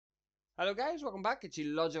Hello guys, welcome back. It's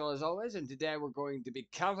Illogical as always, and today we're going to be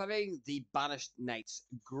covering the Banished Knight's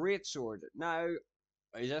Greatsword. Now,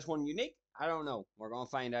 is this one unique? I don't know. We're going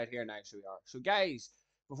to find out here now, so we are. So guys,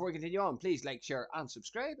 before we continue on, please like, share, and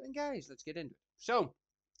subscribe. And guys, let's get into it. So,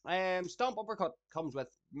 Stomp Uppercut comes with,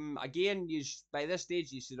 again, by this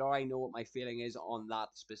stage, you should already know what my feeling is on that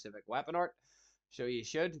specific weapon art. So you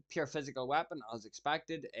should. Pure physical weapon, as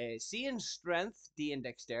expected. C in strength, D in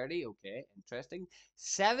dexterity. Okay, interesting.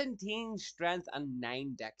 17 strength and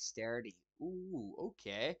 9 dexterity. Ooh,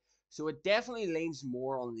 okay. So it definitely leans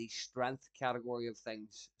more on the strength category of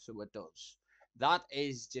things. So it does. That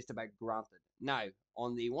is just about granted. Now,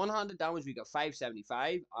 on the one-handed damage, we got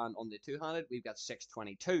 575, and on the two-handed, we've got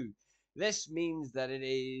 622. This means that it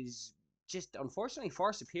is just unfortunately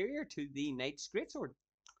far superior to the Knight's Greatsword.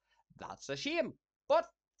 That's a shame. But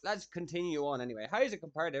let's continue on anyway. How is it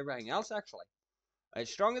compared to everything else, actually?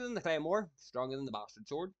 It's stronger than the Claymore, stronger than the Bastard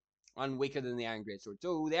Sword, and weaker than the Iron Greatsword.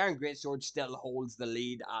 So the Iron Greatsword still holds the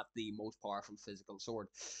lead at the most powerful physical sword.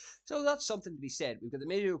 So that's something to be said. We've got the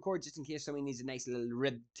Medieval Cord just in case somebody needs a nice little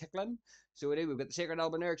rib tickling. So we do. We've got the Sacred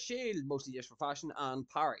Albinauric Shield, mostly just for fashion, and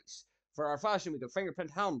parries. For our fashion, we've got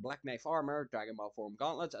Fingerprint Helm, Black Knife Armor, Dragon Ball Form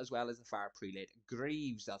Gauntlets, as well as the Fire Prelate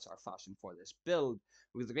Greaves. That's our fashion for this build.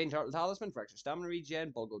 We've got the Green Turtle Talisman for extra stamina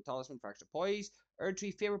regen, Bulgo Talisman for extra poise,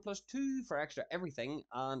 Erdtree Favor +2 for extra everything,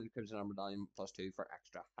 and the Crimson Armor Medallion +2 for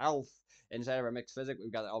extra health. Inside of our mixed physic,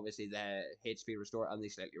 we've got obviously the HP restore and the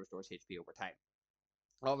slightly restores HP over time.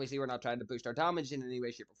 Obviously, we're not trying to boost our damage in any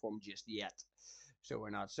way, shape, or form just yet. So we're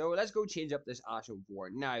not. So let's go change up this Ash of War.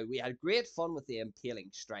 Now, we had great fun with the Impaling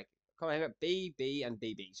Strike. Come on, B, B, and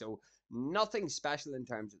BB. So nothing special in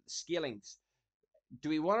terms of the scalings. Do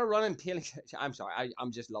we want to run Impaling? I'm sorry,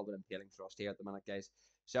 I'm just loving Impaling Thrust here at the minute, guys.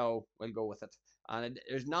 So we'll go with it. And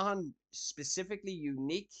there's nothing specifically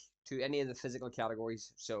unique to any of the physical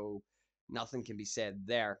categories, so nothing can be said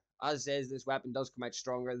there. As says, this weapon does come out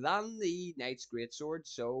stronger than the Knight's Greatsword,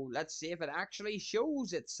 so let's see if it actually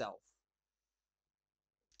shows itself.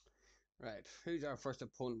 Right, who's our first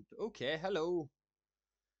opponent? Okay, hello.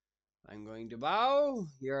 I'm going to bow.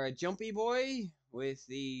 You're a jumpy boy with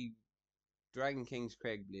the Dragon King's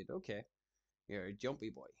Craigblade. Okay, you're a jumpy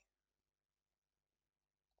boy.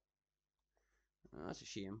 Oh, that's a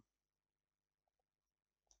shame.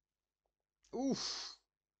 Oof.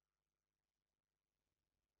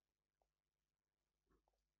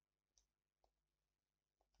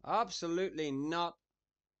 Absolutely not.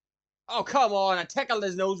 Oh, come on. I tickled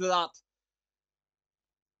his nose with that.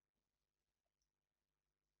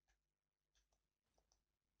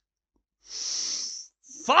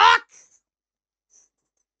 Fuck!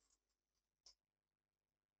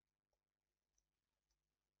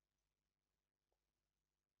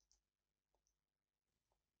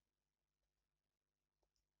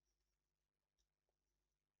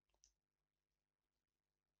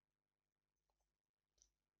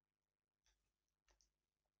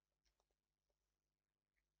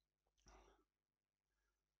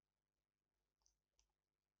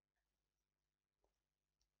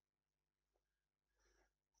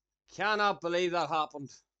 Cannot believe that happened.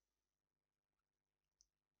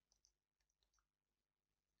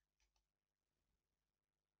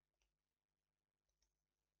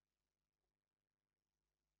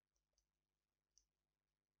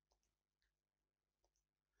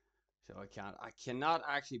 So I cannot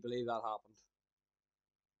actually believe that happened.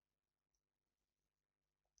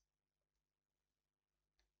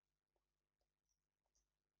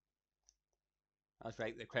 That's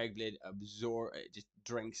right, the Craigblade it just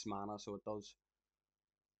drinks mana, so it does.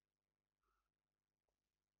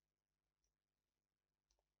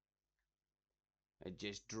 It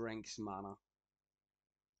just drinks mana.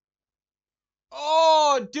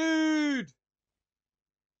 Oh, dude!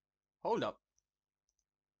 Hold up.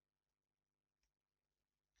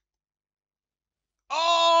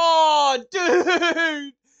 Oh,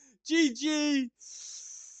 dude! GG!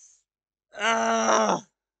 Ah!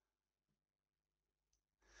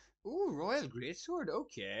 Ooh, Royal Greatsword,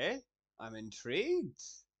 okay. I'm intrigued.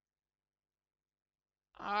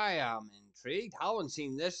 I am intrigued. Haven't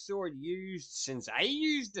seen this sword used since I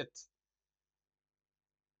used it.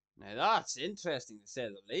 Now that's interesting to say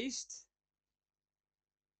the least.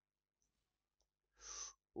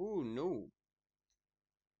 Ooh, no.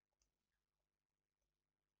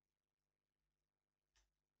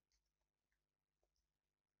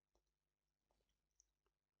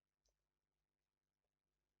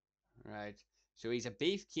 Right. So he's a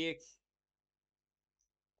beefcake.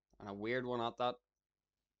 And a weird one at that.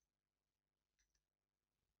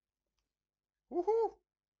 Woohoo!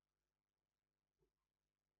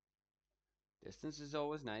 Distance is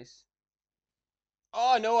always nice.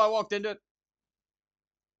 Oh no, I walked into it.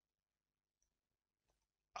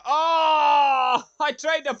 Oh, I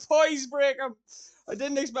tried to poise break him. I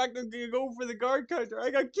didn't expect him to go for the guard counter. I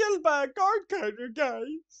got killed by a guard counter,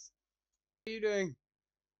 guys. What are you doing?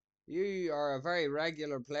 You are a very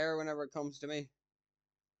regular player whenever it comes to me.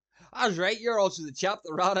 I was right, you're also the chap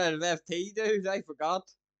that ran out of FP, dude. I forgot.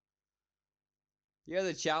 You're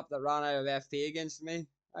the chap that ran out of FP against me.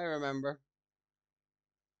 I remember.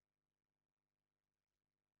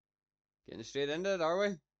 Getting straight into it, are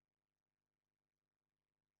we?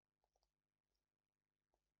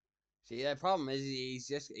 See, the problem is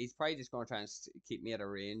he's probably just going to try and keep me at a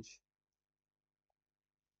range.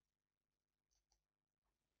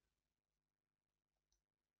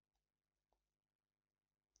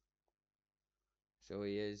 So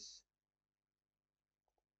he is.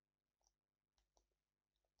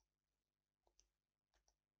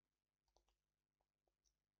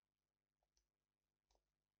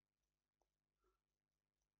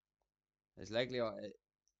 It's likely.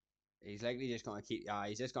 He's likely just going to keep. Yeah,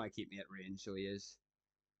 he's just going to keep me at range. So he is.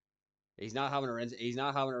 He's not having a rinse. He's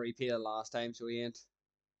not having a repeat of last time. So he ain't.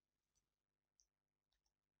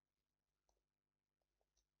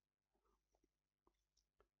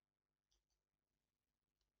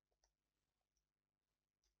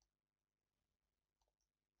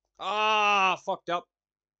 Ah, fucked up.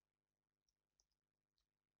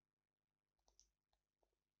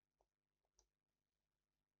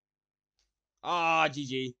 Ah,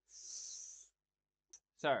 GG.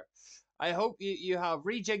 Sir, I hope you have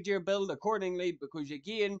rejigged your build accordingly because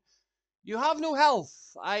again, you have no health.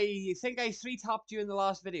 I think I 3-tapped you in the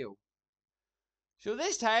last video. So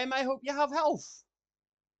this time, I hope you have health.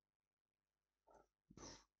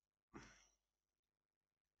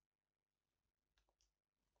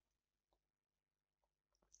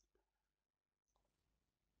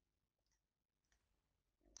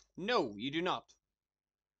 No, you do not.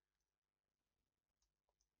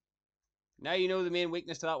 Now you know the main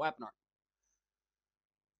weakness to that weapon art.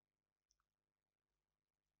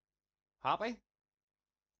 Happy?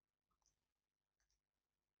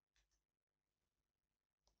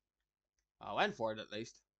 I went for it at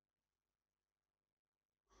least.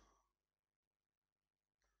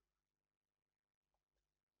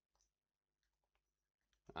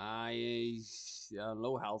 He's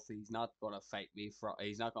low health. He's not gonna fight me.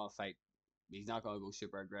 He's not gonna fight. He's not gonna go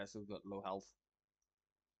super aggressive. Got low health.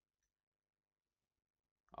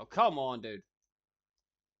 Oh come on, dude.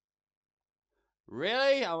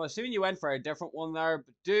 Really? I'm assuming you went for a different one there,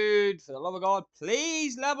 but dude, for the love of God,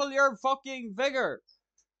 please level your fucking vigor.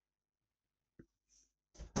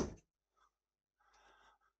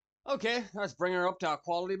 Okay, let's bring her up to a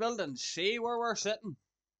quality build and see where we're sitting.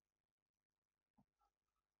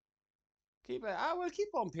 Keep it. I will keep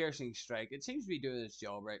on piercing strike. It seems to be doing its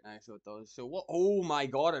job right now, so it does. So what? Oh my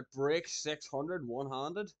God! It breaks 600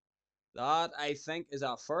 one-handed. That I think is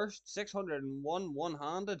a first. 601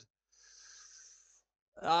 one-handed.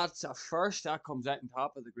 That's a first. That comes out on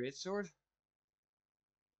top of the Greatsword.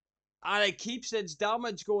 And it keeps its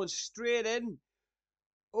damage going straight in.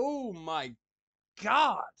 Oh my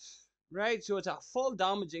God. Right, so it's a full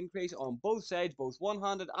damage increase on both sides, both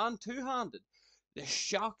one-handed and two-handed. The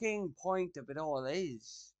shocking point of it all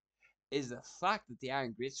is the fact that the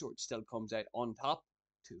Iron Greatsword still comes out on top,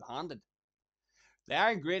 two-handed. The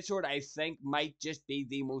Iron Greatsword, I think, might just be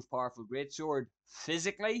the most powerful Greatsword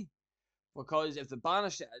physically, because if the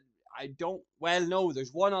Banished, I don't, well, no,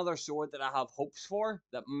 there's one other sword that I have hopes for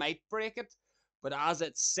that might break it, but as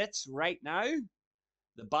it sits right now,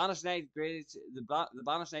 the Banished Knight the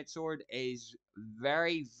Banished Knight sword is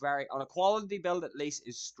very, very, on a quality build at least,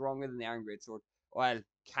 is stronger than the Iron Greatsword. Well,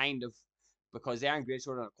 kind of, because the Iron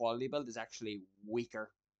Greatsword on a quality build is actually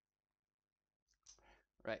weaker.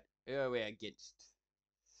 Right, who are we against?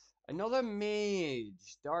 Another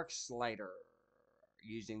mage, Dark Slider,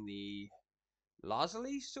 using the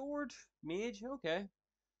Lazuli sword. Mage, okay.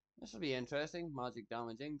 This will be interesting. Magic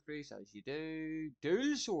damage increase as you do.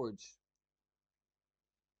 Dual swords.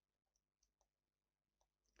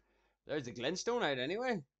 There's the glintstone out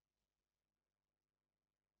anyway.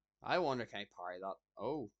 I wonder can I parry that?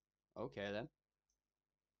 Oh, okay then.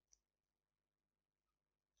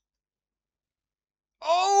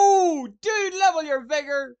 Oh, dude, level your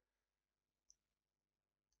vigor.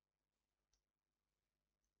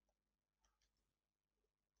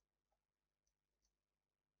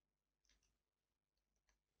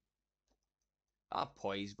 That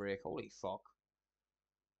poise break, holy fuck.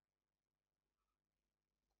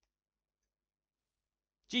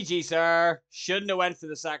 GG, sir. Shouldn't have went for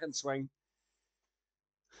the second swing.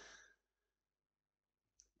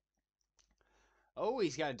 Oh,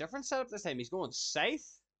 he's got a different setup this time. He's going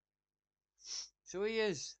south. So he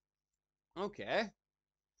is. Okay.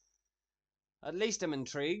 At least I'm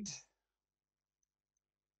intrigued.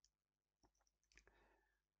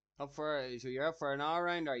 So you're up for an all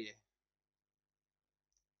round, are you?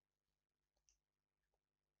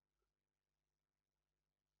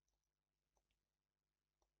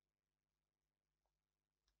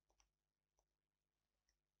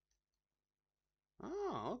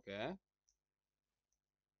 Oh, okay.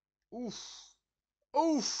 Oof.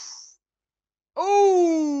 Oof.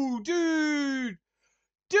 Oh, dude.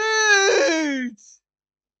 Dude.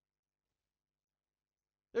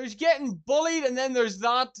 There's getting bullied and then there's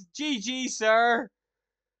that. GG, sir.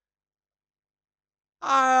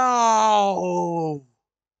 Ow.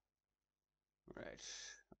 Right.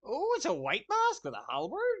 Oh, it's a white mask with a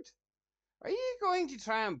halberd? Are you going to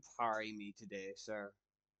try and parry me today, sir?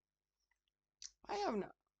 I have no...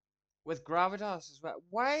 With gravitas as well.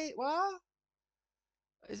 Why? What?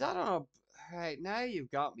 Is that on a... Right, now you've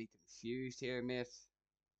got me confused here, mate.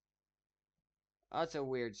 That's a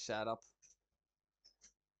weird setup.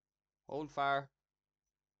 Hold fire.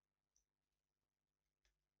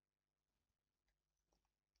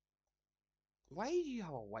 Why do you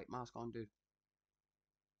have a white mask on, dude?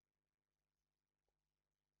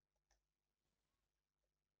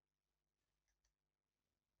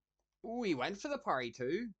 Ooh, he went for the parry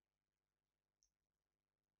too.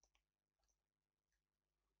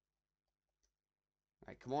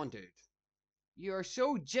 Right, come on, dude. You are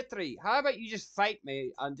so jittery. How about you just fight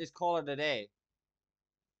me and just call it a day?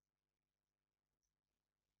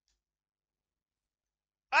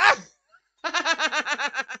 Ah!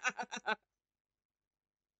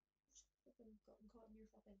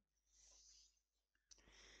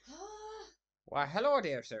 Why, hello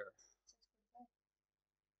there, sir.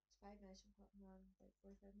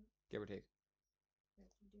 Give or take.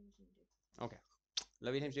 Okay.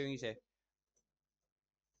 Love you, times doing you say.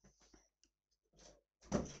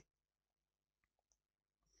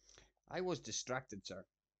 I was distracted, sir.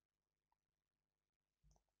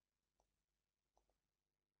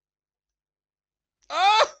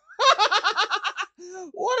 Oh!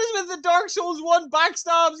 What is with the Dark Souls 1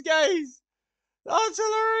 backstabs, guys? That's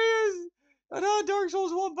hilarious. I know Dark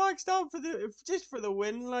Souls 1 backstab for the just for the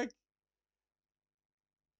win, like.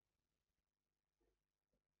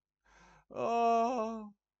 Oh.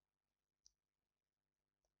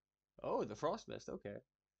 Oh, the frost mist, okay.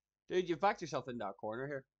 Dude, you've backed yourself in that corner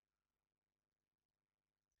here.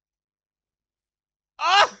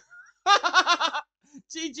 Ah!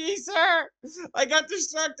 GG, sir! I got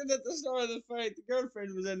distracted at the start of the fight. The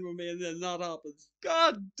girlfriend was in with me and then that happens.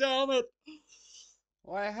 God damn it!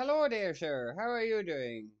 Why, hello there, sir. How are you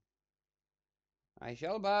doing? I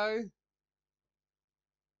shall bow.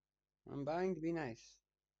 I'm bowing to be nice.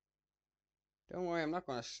 Don't worry, I'm not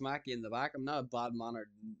going to smack you in the back. I'm not a bad mannered.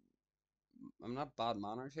 I'm not bad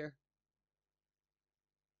manners here.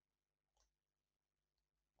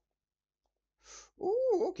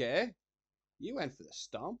 Ooh, okay. You went for the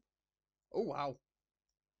stomp. Oh, wow.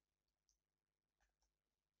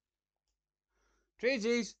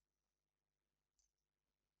 3Gs.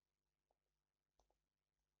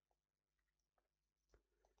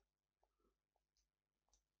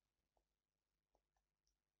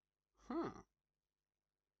 Huh.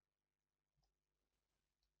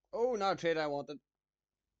 Oh, not a trade I wanted.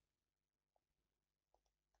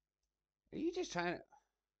 Are you just trying to...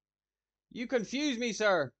 You confuse me,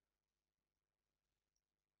 sir.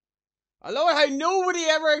 I love it how nobody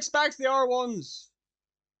ever expects the R1s.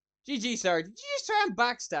 GG, sir. Did you just try and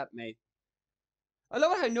backstab me? I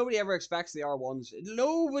love it how nobody ever expects the R1s.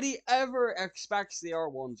 Nobody ever expects the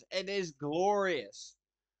R1s. It is glorious.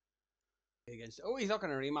 Oh, he's not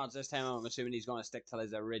going to rematch this time. I'm assuming he's going to stick to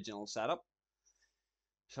his original setup.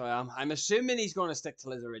 So I'm assuming he's going to stick to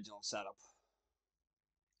his original setup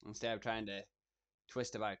instead of trying to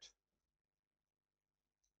twist about.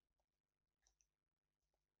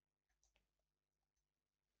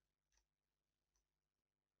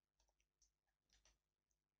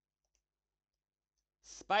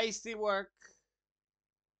 Spicy work.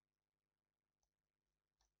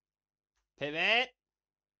 Pivot.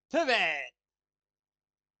 Pivot.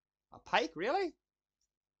 A pike, really?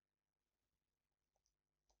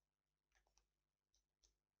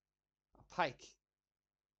 A pike.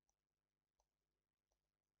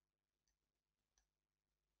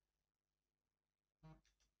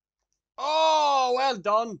 Oh, well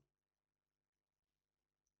done.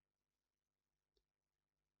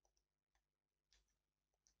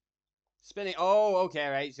 Spinning. Oh, okay,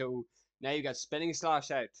 right. So now you got spinning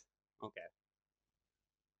slash out. Okay.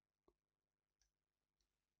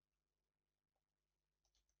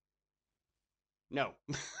 No.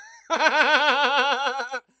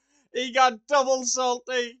 He got double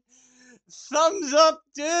salty. Thumbs up,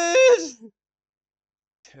 dude.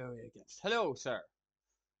 Two against. Hello, sir.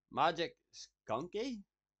 Magic Skunky?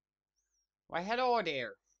 Why, hello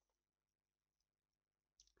there.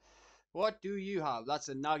 What do you have? That's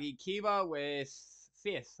a Nagi Kiba with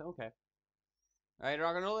Faith. Okay. Right,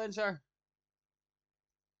 rock and roll then, sir.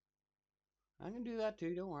 I can do that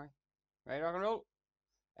too, don't worry. Right, rock and roll.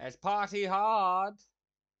 It's party hard.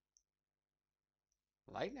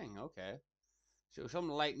 Lightning, okay. So some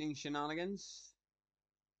lightning shenanigans.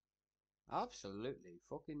 Absolutely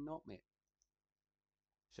fucking not, mate.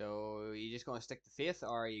 So you just gonna stick to Faith,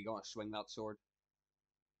 or are you gonna swing that sword?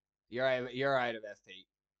 You're out of FP.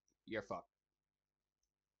 You're fucked.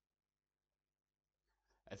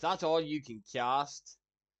 If that's all you can cast,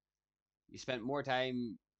 you spent more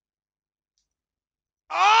time.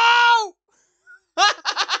 Oh!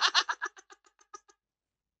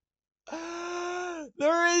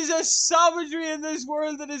 There is a savagery in this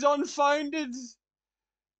world that is unfounded.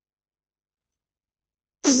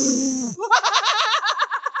 Did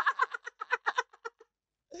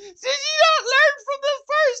you not learn from the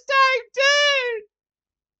first time, dude?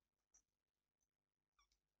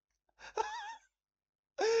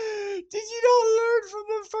 Did you not learn from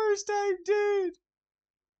the first time, dude?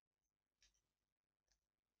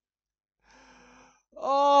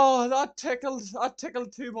 Oh, that tickled. That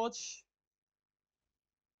tickled too much.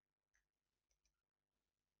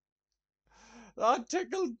 That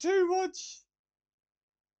tickled too much.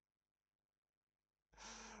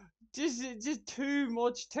 Just too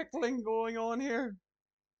much tickling going on here.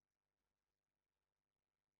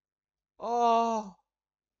 Oh,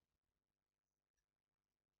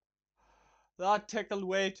 that tickled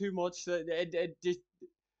way too much. It just,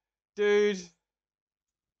 dude.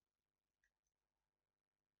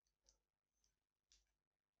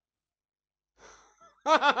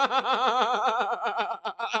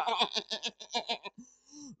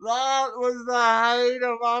 That was the height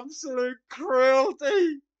of absolute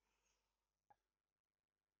cruelty.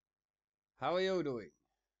 How are you doing?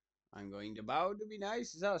 I'm going to bow to be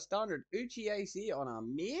nice. Is that a standard Uchi AC on a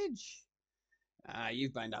mage? Ah,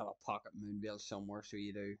 you've bound to have a pocket moonveil somewhere, so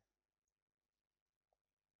you do.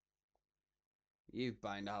 You've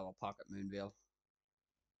bound to have a pocket moonveil.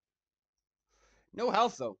 No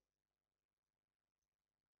health though.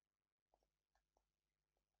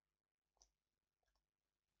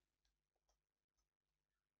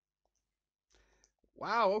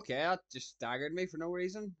 Wow, okay, that just staggered me for no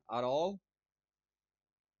reason at all.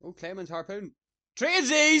 Oh, Clayman's harpoon.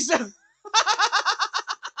 Tradesies!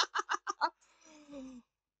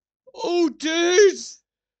 Oh, dude!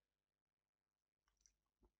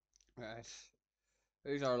 Right.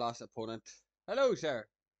 Who's our last opponent? Hello, sir.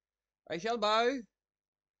 I shall bow.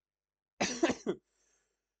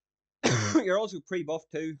 You're also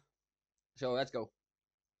pre-buffed too. So let's go.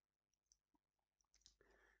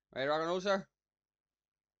 Right, rock and roll, sir.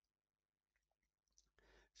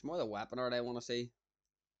 It's more the weapon art I want to see.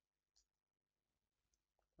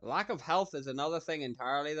 Lack of health is another thing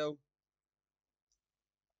entirely, though.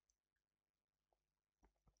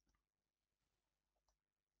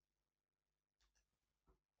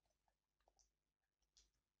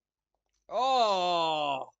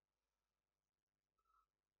 Oh!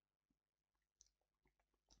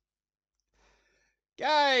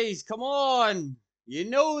 Guys, come on! You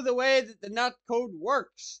know the way that the nut code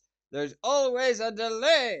works. There's always a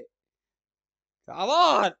delay. Come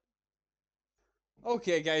on!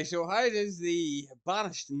 Okay, guys, so how does the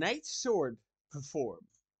Banished Knight Sword perform?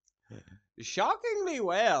 Shockingly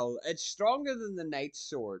well. It's stronger than the Knight's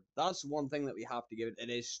Sword. That's one thing that we have to give it. It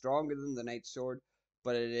is stronger than the Knight's Sword,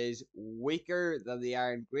 but it is weaker than the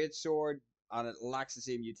Iron Greatsword, and it lacks the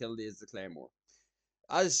same utility as the Claymore.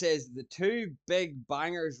 As it says, the two big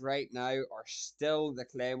bangers right now are still the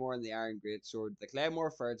Claymore and the Iron Greatsword. The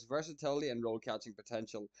Claymore for its versatility and roll catching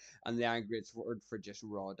potential, and the Iron Greatsword for just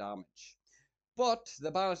raw damage. But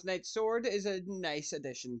the Banished Knight Sword is a nice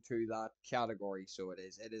addition to that category, so it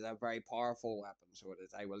is. It is a very powerful weapon, so it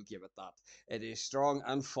is. I will give it that. It is strong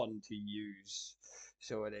and fun to use.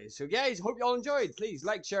 So it is. So guys, hope you all enjoyed. Please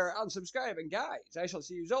like, share, and subscribe. And guys, I shall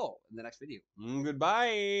see you all in the next video.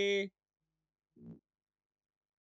 Goodbye.